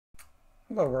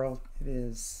Hello world, it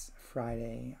is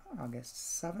Friday,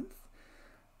 August 7th.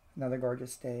 Another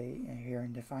gorgeous day here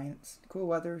in Defiance. Cool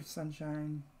weather,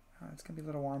 sunshine. It's going to be a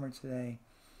little warmer today,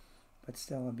 but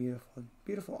still a beautiful,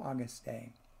 beautiful August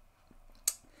day.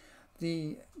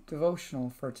 The devotional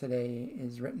for today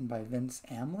is written by Vince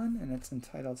Amlin, and it's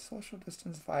entitled Social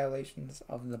Distance Violations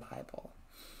of the Bible.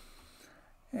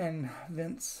 And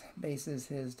Vince bases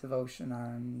his devotion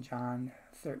on John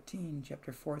 13,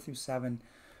 chapter 4 through 7,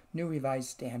 New Revised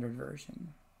Standard Version.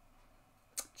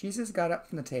 Jesus got up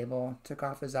from the table, took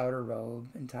off his outer robe,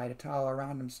 and tied a towel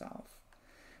around himself.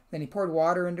 Then he poured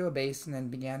water into a basin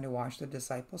and began to wash the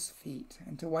disciples' feet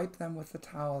and to wipe them with the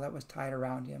towel that was tied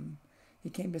around him. He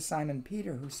came to Simon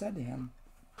Peter, who said to him,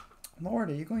 "Lord,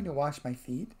 are you going to wash my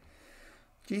feet?"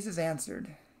 Jesus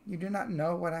answered, "You do not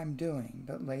know what I'm doing,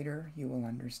 but later you will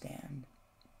understand."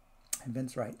 And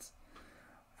Vince writes,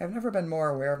 "I've never been more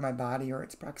aware of my body or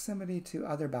its proximity to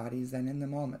other bodies than in the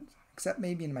moment, except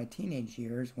maybe in my teenage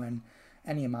years when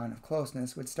any amount of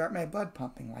closeness would start my blood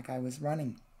pumping like I was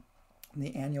running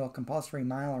the annual compulsory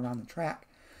mile around the track,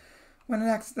 when an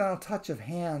accidental touch of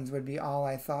hands would be all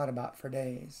I thought about for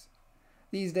days.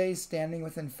 These days, standing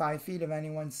within 5 feet of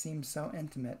anyone seems so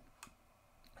intimate.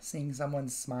 Seeing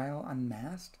someone's smile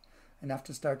unmasked, enough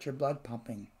to start your blood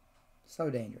pumping,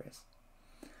 so dangerous.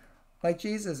 Like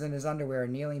Jesus in his underwear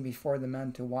kneeling before the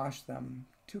men to wash them,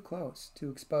 too close,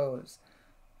 too exposed.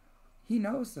 He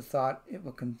knows the thought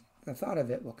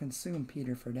of it will consume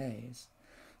Peter for days.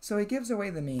 So he gives away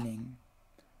the meaning.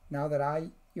 Now that I,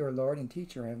 your Lord and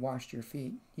teacher, have washed your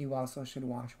feet, you also should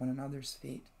wash one another's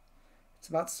feet. It's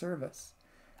about service.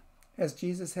 As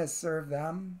Jesus has served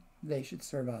them, they should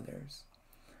serve others.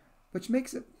 Which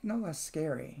makes it no less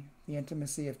scary, the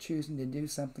intimacy of choosing to do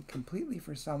something completely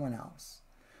for someone else.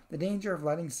 The danger of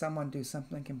letting someone do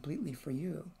something completely for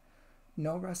you.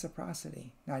 No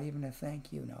reciprocity, not even a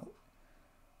thank you note.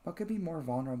 What could be more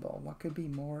vulnerable? What could be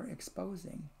more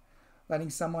exposing? Letting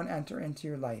someone enter into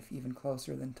your life even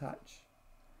closer than touch.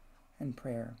 And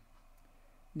prayer.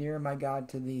 Nearer, my God,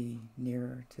 to thee,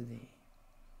 nearer to thee.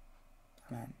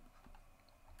 Amen.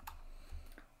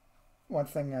 One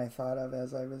thing I thought of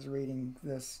as I was reading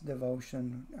this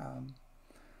devotion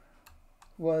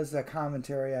was a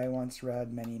commentary I once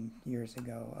read many years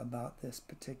ago about this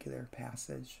particular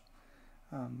passage,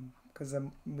 because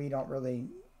we don't really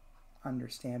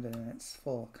understand it in its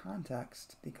full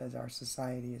context because our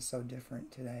society is so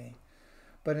different today.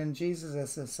 But in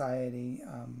Jesus' society,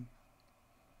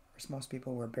 most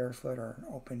people were barefoot or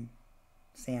open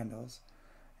sandals,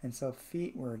 and so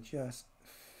feet were just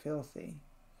filthy.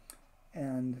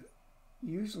 And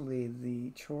usually the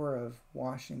chore of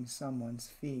washing someone's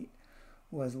feet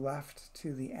was left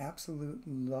to the absolute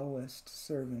lowest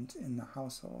servant in the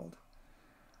household.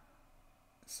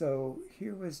 So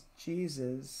here was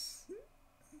Jesus,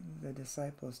 the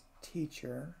disciples'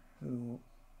 teacher, who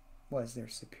was their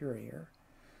superior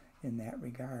in that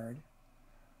regard,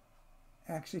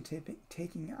 actually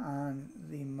taking on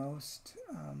the most,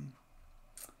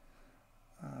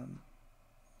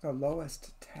 the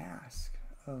lowest task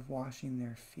of washing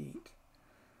their feet.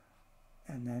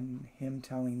 And then him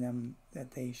telling them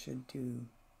that they should do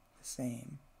the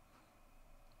same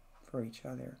for each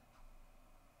other,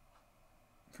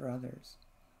 for others.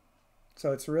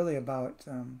 So it's really about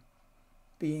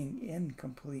being in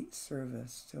complete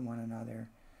service to one another,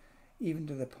 even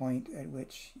to the point at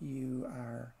which you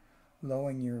are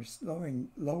lowering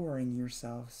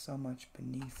yourself so much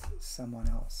beneath someone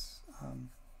else,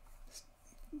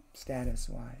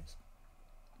 status-wise.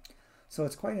 So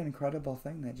it's quite an incredible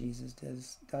thing that Jesus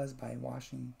does by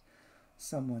washing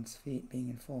someone's feet, being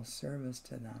in full service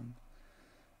to them.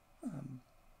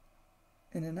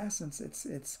 And in essence,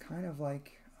 it's kind of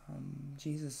like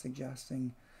Jesus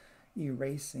suggesting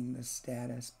erasing the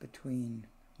status between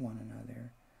one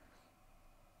another.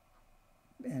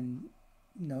 And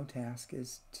no task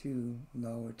is too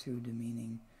low or too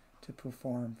demeaning to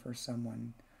perform for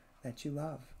someone that you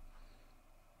love.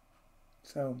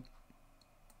 So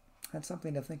that's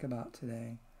something to think about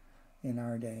today in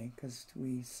our day, because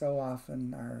we so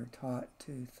often are taught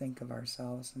to think of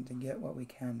ourselves and to get what we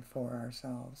can for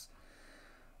ourselves,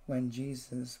 when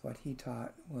Jesus, what he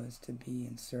taught was to be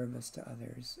in service to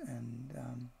others, and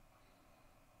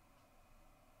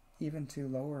even to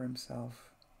lower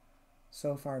himself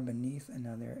so far beneath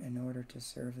another in order to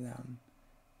serve them,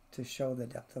 to show the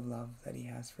depth of love that he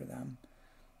has for them,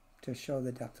 to show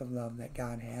the depth of love that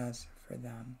God has for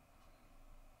them.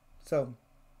 So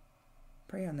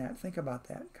pray on that, think about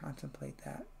that, contemplate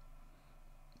that,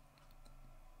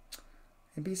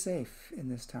 and be safe in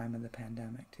this time of the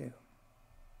pandemic too.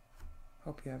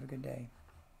 Hope you have a good day.